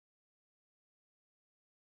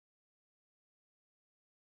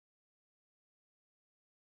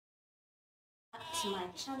to my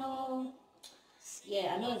channel.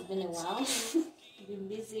 Yeah, I know it's been a while. Been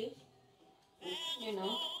busy with, you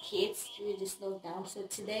know, kids during this lockdown. So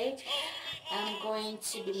today I'm going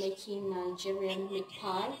to be making Nigerian meat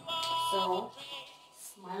pie. So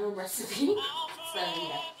it's my own recipe. So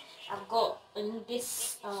yeah, I've got in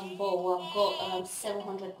this bowl, I've got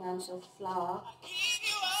 700 grams of flour.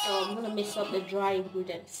 So I'm gonna mix up the dry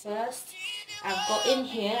ingredients first. I've got in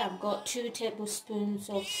here, I've got 2 tablespoons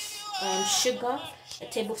of sugar, a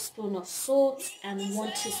tablespoon of salt, and 1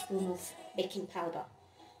 teaspoon of baking powder.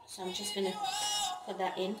 So I'm just gonna put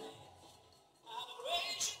that in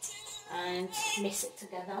and mix it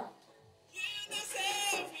together.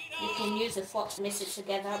 You can use a fork to mix it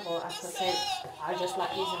together, but I just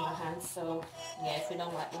like using my hands. So yeah, if you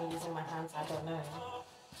don't like me using my hands, I don't know.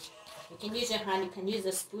 You can use your hand, you can use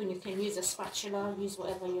a spoon, you can use a spatula, use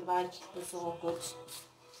whatever you like. It's all good.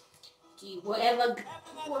 Do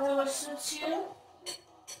whatever suits you.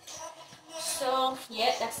 So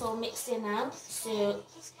yeah, that's all mixed in now. So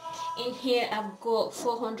in here I've got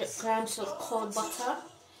 400 grams of cold butter.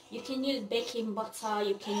 You can use baking butter,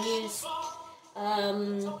 you can use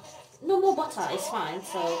normal butter, it's fine.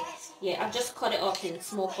 So yeah, I've just cut it up in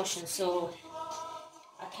small portions so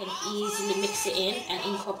I can easily mix it in and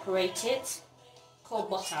incorporate it. Cold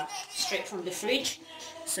butter straight from the fridge.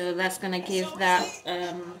 So that's gonna give that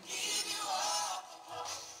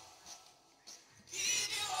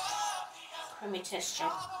creamy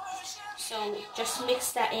texture. So just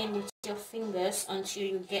mix that in with your fingers until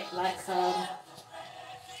you get like a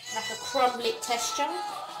crumbly texture.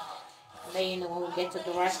 And then you know when we get to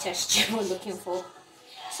the right texture we're looking for.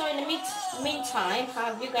 So in the meantime, how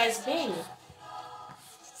have you guys been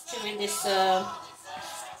during this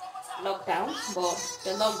lockdown? But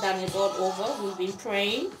the lockdown is all over. We've been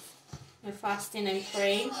praying, we're fasting and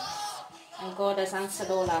praying, and God has answered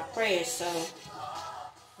all our prayers. So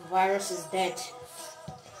the virus is dead.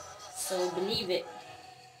 So believe it.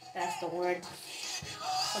 That's the word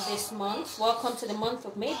for this month. Welcome to the month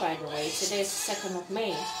of May, by the way. Today is the 2nd of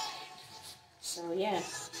May. So yeah.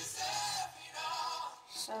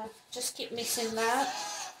 So just keep mixing that.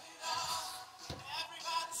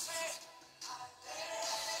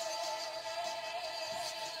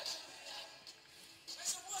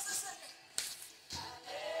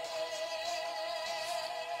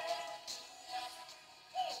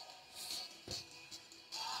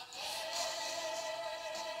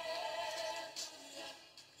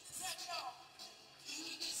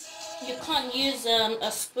 You can't use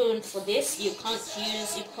a spoon for this. You can't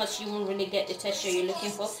use it because you won't really get the texture you're looking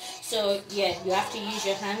for. So yeah, you have to use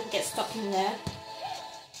your hand. Get stuck in there.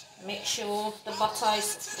 Make sure the butter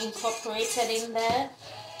is incorporated in there.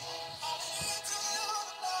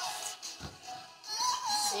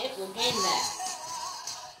 See it? We're getting there.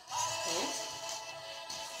 Okay.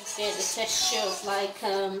 You get the texture of like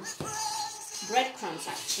breadcrumbs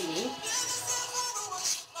actually.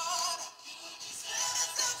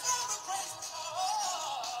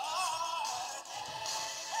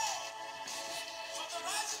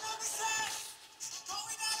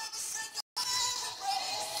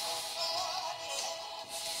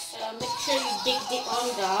 Make sure you dig deep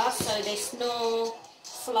under so there's no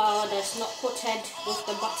flour that's not coated with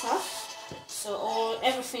the butter. So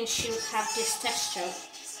everything should have this texture,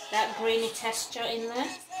 that grainy texture in there.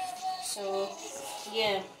 So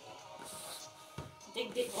yeah,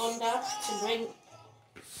 dig deep under to bring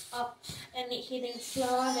up any hidden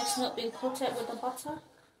flour that's not been coated with the butter.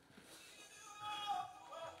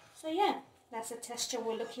 So yeah, that's the texture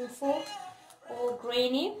we're looking for, all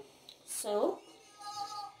grainy. So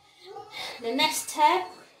the next step,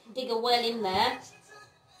 dig a well in there.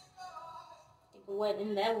 Dig a well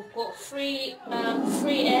in there. We've got three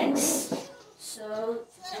eggs. So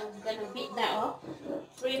I'm gonna beat that up.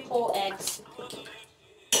 3 whole eggs.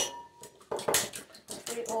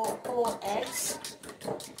 3 whole eggs.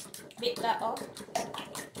 Beat that up.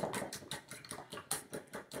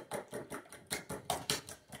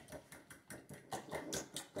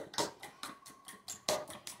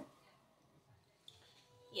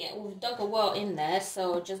 Yeah, we've dug a well in there,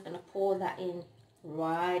 so we're just gonna pour that in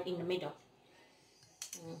right in the middle.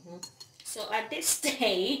 So at this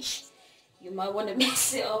stage, you might want to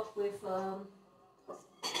mix it up with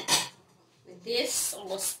this,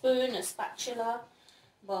 or a spoon, a spatula.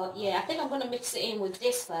 But yeah, I think I'm gonna mix it in with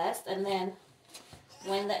this first, and then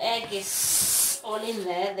when the egg is all in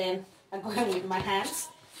there, then I go in with my hands.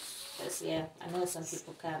 Because yeah, I know some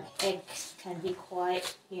people eggs can be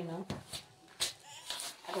quite, you know.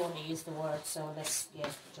 I don't want to use the word, so let's, yeah,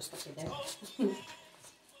 just look at it.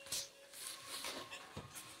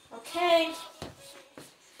 Okay,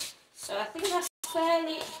 so I think that's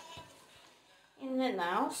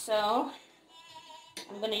so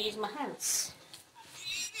I'm going to use my hands.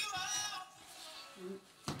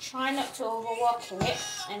 Try not to overwork it,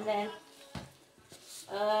 and then it's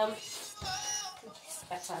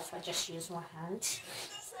better if I just use my hand.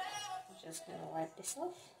 I'm just going to wipe this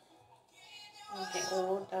off and get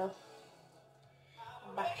all the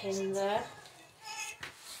back in there.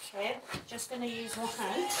 Okay, just going to use my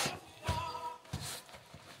hand.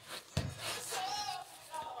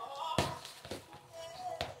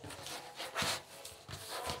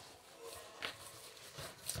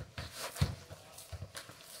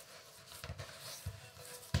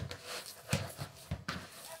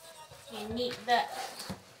 You knead that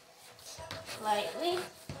lightly.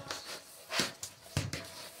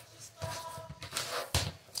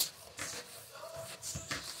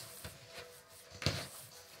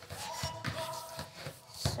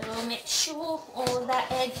 So make sure all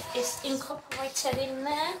that egg is incorporated in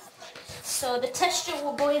there. So the texture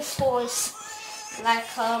we're going for is like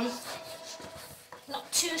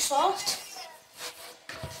not too soft.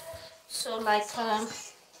 So like I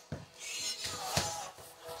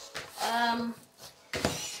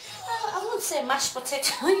wouldn't say mashed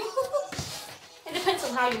potato. It depends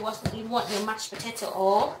on how you want your mashed potato,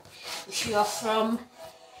 or if you are from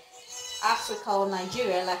Africa or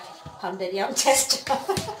Nigeria, like pounded yam texture.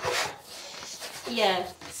 Yeah,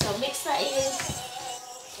 so mix that in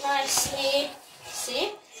nicely.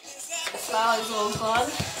 See, the flour is all gone.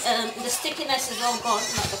 The stickiness is all gone,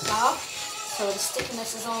 not the flour. So the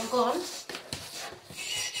stickiness is all gone.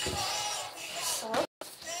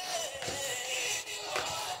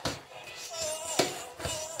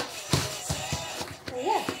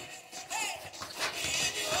 Yeah,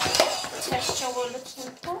 the texture we're looking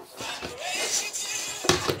for.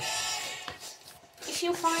 If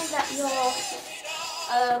you find that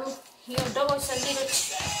your dough is a little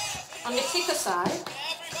on the thicker side,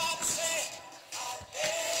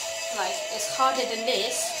 like it's harder than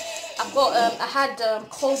this, I had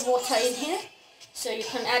cold water in here, so you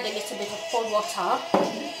can add a little bit of cold water,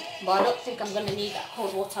 but I don't think I'm going to need that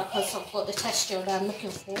cold water because I've got the texture that I'm looking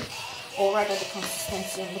for, or rather the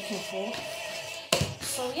consistency I'm looking for.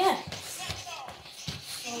 So yeah,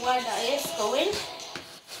 so while that is going,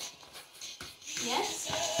 yes,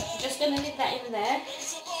 I'm just going to leave that in there.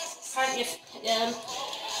 Apparently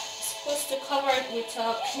supposed to cover it with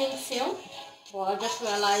cling film, but I just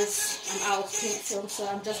realized I'm out of cling film, so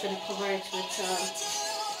I'm just going to cover it with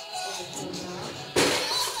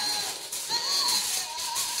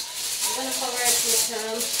I'm going to cover it with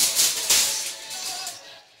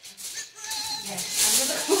I'm going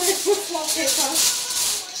to cover it with flat paper.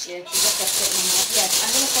 Yeah, you just have to put my mouth. Yes,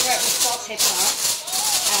 I'm going to cover it with flat paper,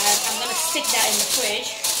 and I'm going to stick that in the fridge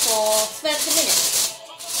for 30 minutes.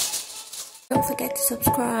 Don't forget to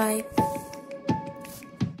subscribe.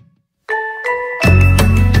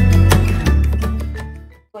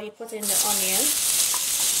 While you put in the onion,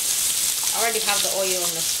 I already have the oil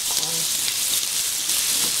on the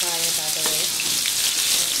fire, by the way.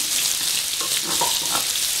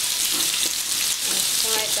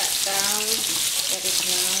 Fry that down, get it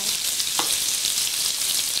brown.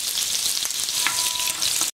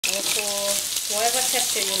 Also, whatever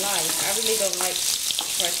texture you like. I really don't like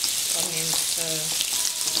fresh onions, so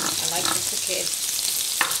I like to cook it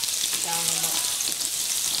down a lot.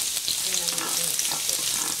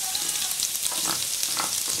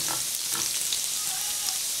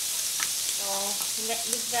 So let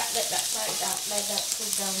that fry down, let that cool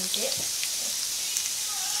down a bit.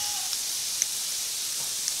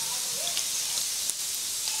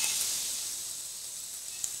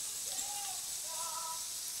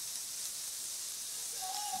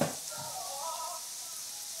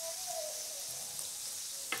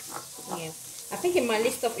 Yeah, I think in my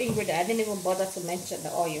list of ingredients I didn't even bother to mention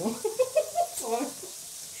the oil. So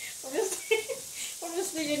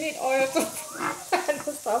obviously you need oil to fry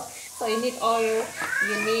the stuff. So you need oil,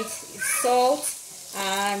 you need salt,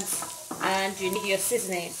 and you need your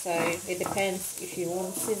seasoning. So it depends if you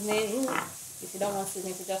want seasoning. If you don't want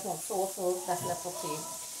seasoning, if you just want salt, so that's left up to you.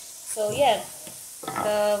 So yeah,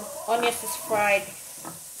 the onions is fried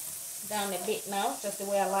down a bit now, just the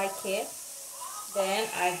way I like it. Then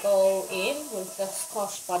I go in with the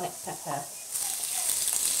Scotch bonnet pepper.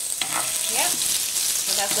 Yeah,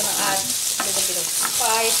 so that's gonna add a little bit of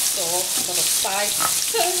spice, or sort of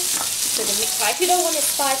spice to the meat pie. If you don't want it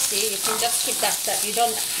spicy, you can just keep that step. You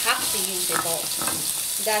don't have to use it, but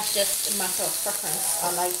that's just a matter of preference.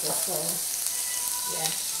 I like it, so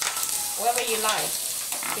yeah, whatever you like.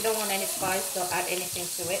 If you don't want any spice, don't add anything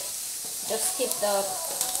to it. Just keep the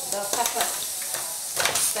pepper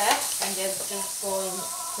there, and just go in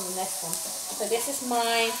to the next one. So this is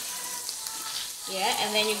mine. Yeah,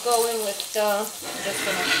 and then you go in with the, just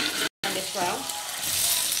gonna turn this round.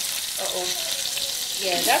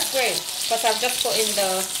 Yeah, that's great, because I've just put in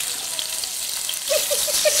the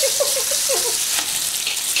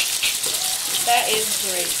that is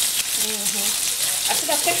great. I should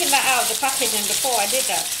have taken that out of the packaging before I did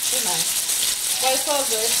that, didn't I? Well, it's all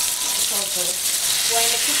good. It's all good. We're in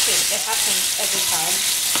the kitchen. It happens every time.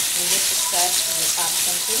 In this success, you add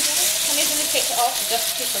something. You can easily take it off,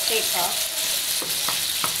 just piece of paper.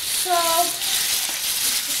 So,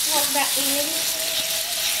 just plug that in.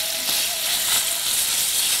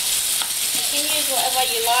 You can use whatever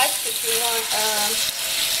you like. If you want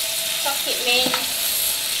chocolate mint,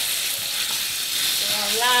 you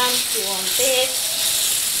want lamb, you want beef,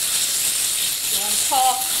 you want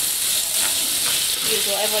pork, use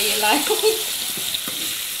whatever you like.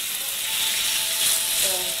 So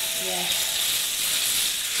yeah,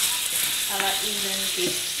 I like using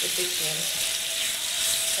beef, the big one.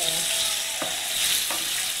 So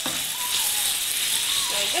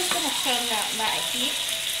we're just gonna turn that heat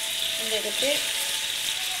a little bit.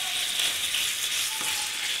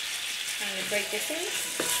 I'm gonna break this in.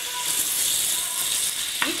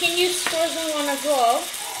 You can use frozen one as well.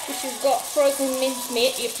 If you've got frozen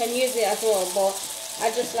mincemeat, you can use it as well, but I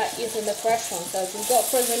just like using the fresh one. So if you've got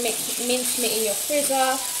frozen mincemeat in your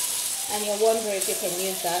freezer and you're wondering if you can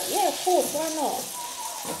use that, yeah, of course, why not?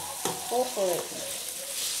 Go for it.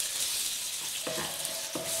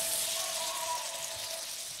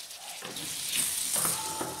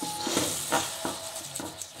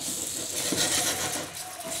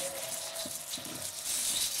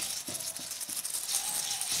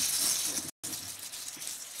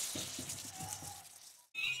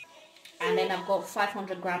 And then I've got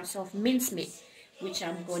 500 grams of mincemeat, which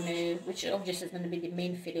obviously is gonna be the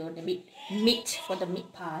main filling, the meat for the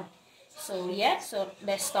meat pie. So yeah, so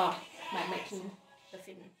let's start by making the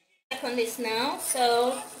filling. Check on this now.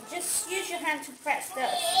 So just use your hand to press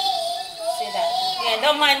that. See that? Yeah,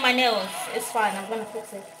 don't mind my nails. It's fine. I'm gonna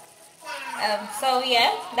fix it. So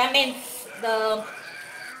yeah, that means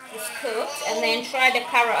it's cooked. And then try the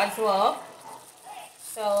carrot as well.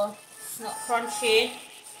 So it's not crunchy.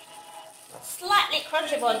 Slightly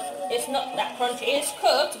crunchy, but it's not that crunchy. It's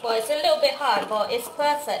cooked, but it's a little bit hard, but it's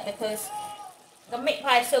perfect because the meat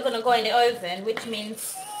pie is still going to go in the oven, which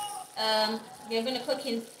means you're going to cook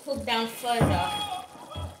down further.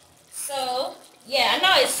 So yeah, I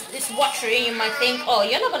know it's watery. You might think, oh,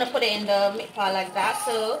 you're not going to put it in the meat pie like that.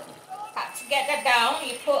 So to get that down,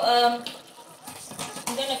 you put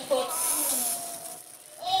I'm going to put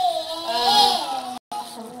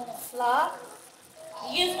some flour.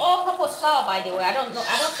 Use all-purpose flour, by the way. I don't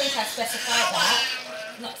think I specified that.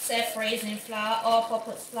 Not self-raising flour,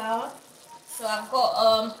 all-purpose flour. So I've got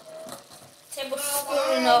a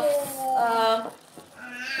tablespoon of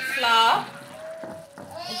flour.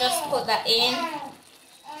 You just put that in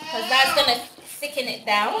because that's gonna thicken it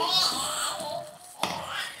down.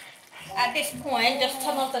 At this point, just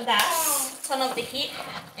turn off the gas, turn off the heat,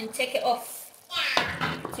 and take it off.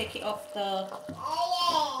 Take it off the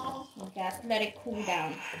gas. Let it cool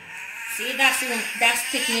down. See, that's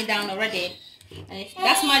thickening down already. And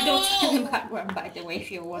that's my daughter in the background, by the way, if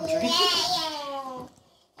you're wondering.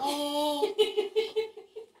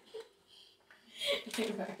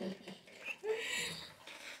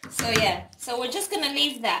 So yeah, so we're just gonna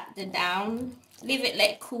leave leave it, let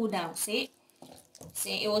it cool down. See,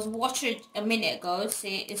 it was watered a minute ago.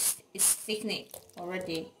 See, it's thickening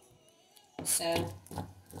already. So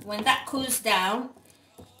when that cools down,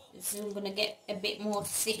 it's gonna get a bit more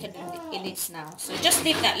thicker than it is now. So just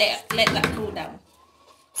leave that, let that cool down.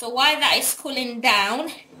 So while that is cooling down,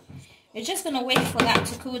 we're just gonna wait for that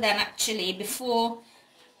to cool down actually before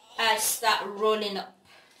I start rolling up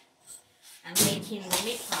and making the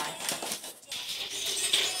meat pie.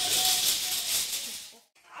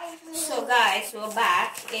 So guys, we're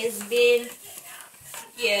back. It's been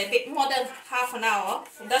a bit more than half an hour.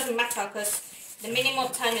 It doesn't matter because the minimum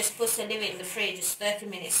time you're supposed to leave it in the fridge is 30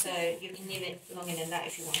 minutes, so you can leave it longer than that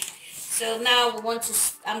if you want. So now I'm going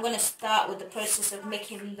to start with the process of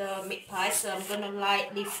making the meat pie. So I'm going to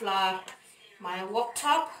lightly flour my wok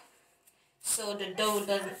top so the dough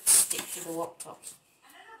doesn't stick to the wok top.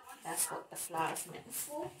 That's what the flour is meant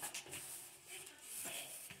for.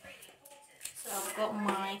 So I've got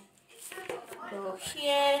my dough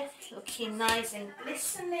here, looking nice and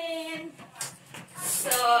glistening.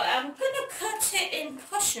 So I'm going to cut it in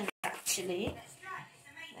portions actually.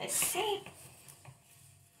 Let's see.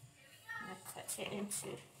 I'm going to cut it into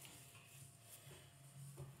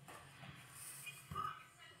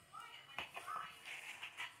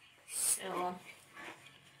So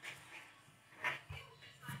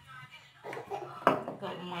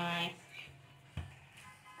got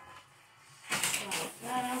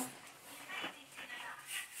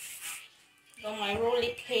my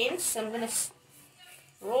rolling pin, so I'm gonna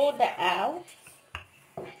roll that out.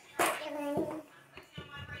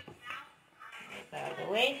 Out of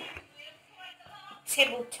the way.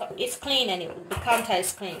 Tabletop is clean and the counter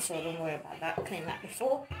is clean, so don't worry about that. Clean that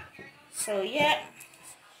before. So yeah,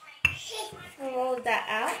 roll that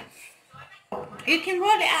out. You can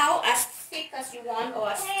roll it out as thick as you want or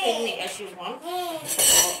as thin as you want.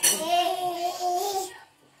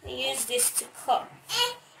 Use this to cut.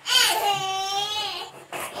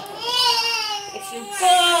 If you've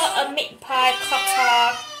got a meat pie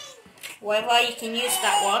cutter, whatever, you can use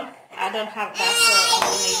that one. I don't have that, so I'm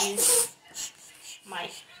going to use my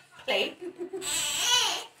plate.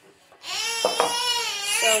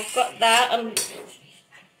 So got that, a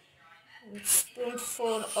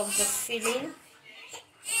spoonful of the filling.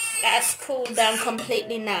 That's cooled down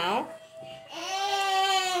completely now.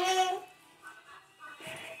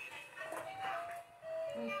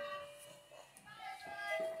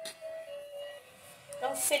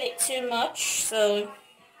 Don't fill it too much, so you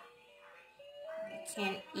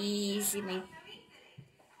can easily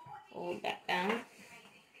hold that down.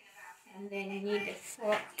 And then you need a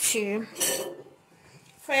fork to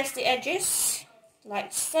press the edges,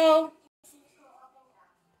 like so.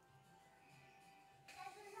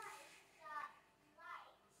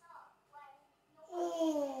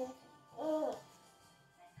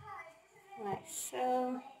 Like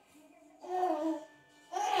so.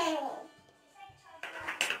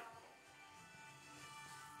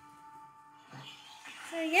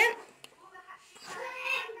 So yeah.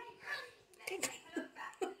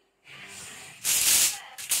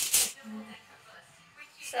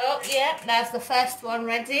 So yeah, that's the first one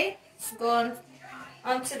ready. Let's go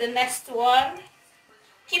on to the next one.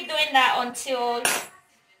 Keep doing that until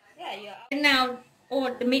now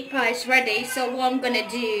all the meat pie is ready. So what I'm gonna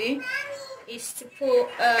do is to put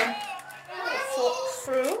fork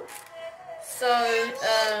through. So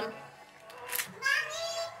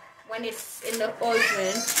when it's in the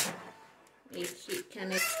oven, it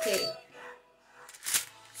can escape.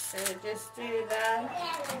 So just do that.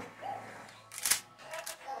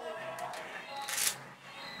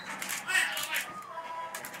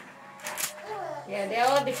 Yeah, they're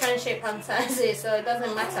all different shape and sizes, so it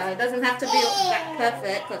doesn't matter. It doesn't have to be that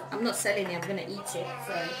perfect, because I'm not selling it, I'm going to eat it.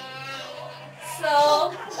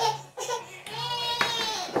 So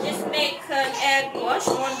just make an egg wash,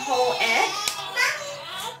 one whole egg.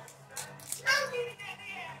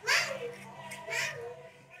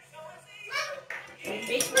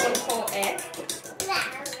 Beat one whole egg.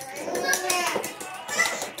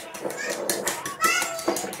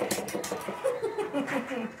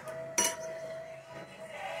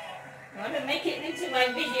 I want to make it into my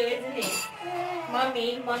video, isn't it?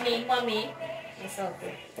 Mommy. It's all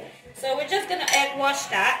good. So we're just going to egg wash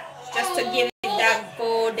that, just to give it that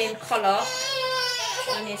golden color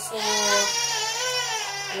when it's all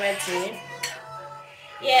ready.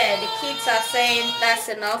 Yeah, the kids are saying that's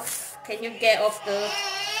enough. Can you get off the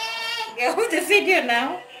video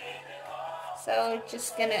now? So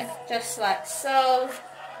just gonna, just like so.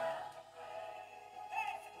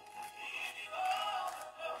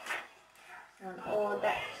 And all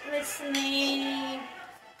that glistening.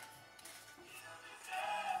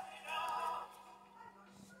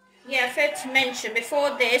 Yeah, I forgot to mention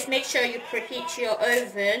before this, make sure you preheat your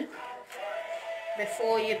oven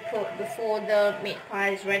before the meat pie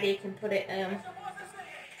is ready. You can put it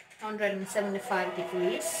 175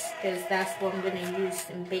 degrees, because that's what I'm going to use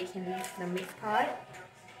in baking the meat pie.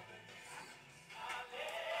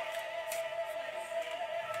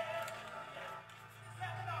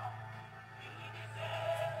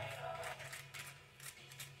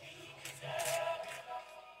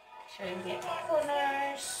 Try and get the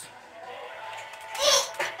corners.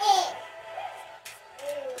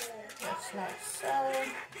 Just like so.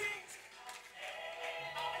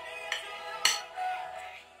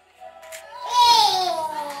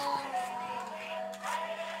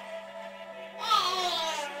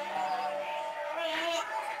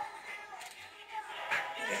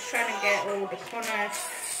 Just trying to get all the corners.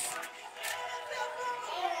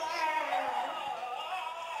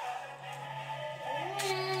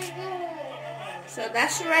 So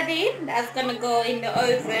that's ready. That's gonna go in the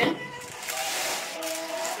oven.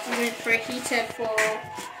 I'm going to preheat it for...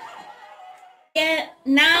 Yeah,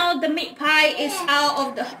 now the meat pie is out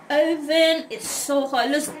of the oven. It's so hot.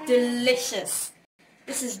 It looks delicious.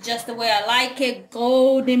 This is just the way I like it.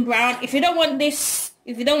 Golden brown. If you don't want this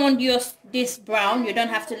if you don't want yours this brown, you don't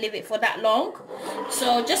have to leave it for that long.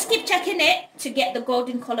 So just keep checking it to get the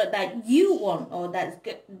golden color that you want, or that's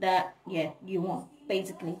good, that you want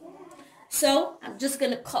basically. So I'm just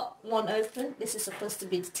gonna cut one open. This is supposed to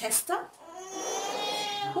be the tester.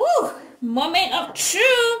 Woo! Moment of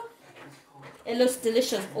truth. It looks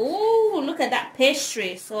delicious. Oh, look at that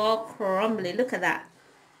pastry, so crumbly. Look at that.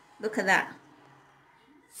 Look at that.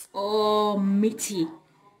 Oh, meaty.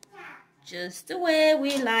 Just the way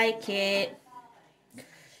we like it.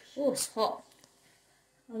 Oh, it's hot.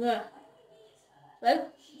 Okay. Right?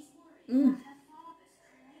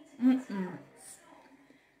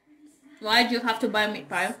 Why do you have to buy meat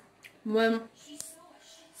pie when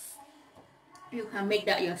you can make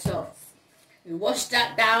that yourself? You wash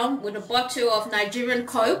that down with a bottle of Nigerian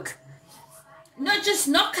Coke. Not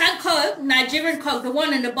canned Coke, Nigerian Coke, the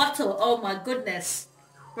one in the bottle. Oh my goodness.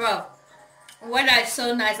 Bro, weather is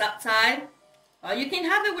so nice outside. Or you can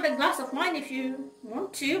have it with a glass of wine if you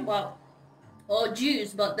want to, or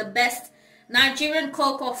juice, but the best, Nigerian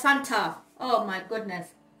Coke or Fanta. Oh my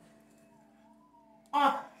goodness.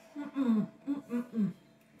 Oh.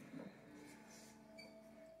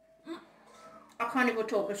 I can't even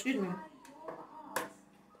talk, excuse me.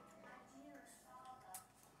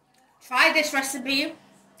 Try this recipe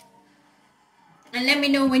and let me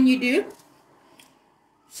know when you do.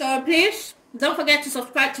 So please don't forget to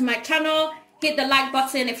subscribe to my channel. Hit the like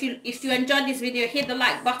button if you enjoyed this video. Hit the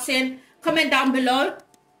like button. Comment down below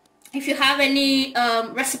if you have any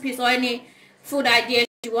recipes or any food ideas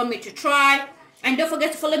you want me to try. And don't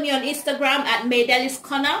forget to follow me on Instagram at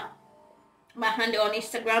Deli'scorner, my handle on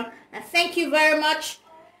Instagram. And thank you very much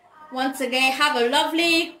once again. Have a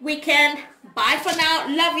lovely weekend. Bye for now.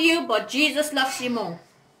 Love you, but Jesus loves you more.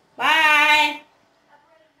 Bye.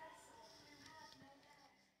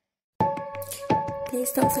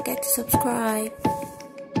 Please don't forget to subscribe.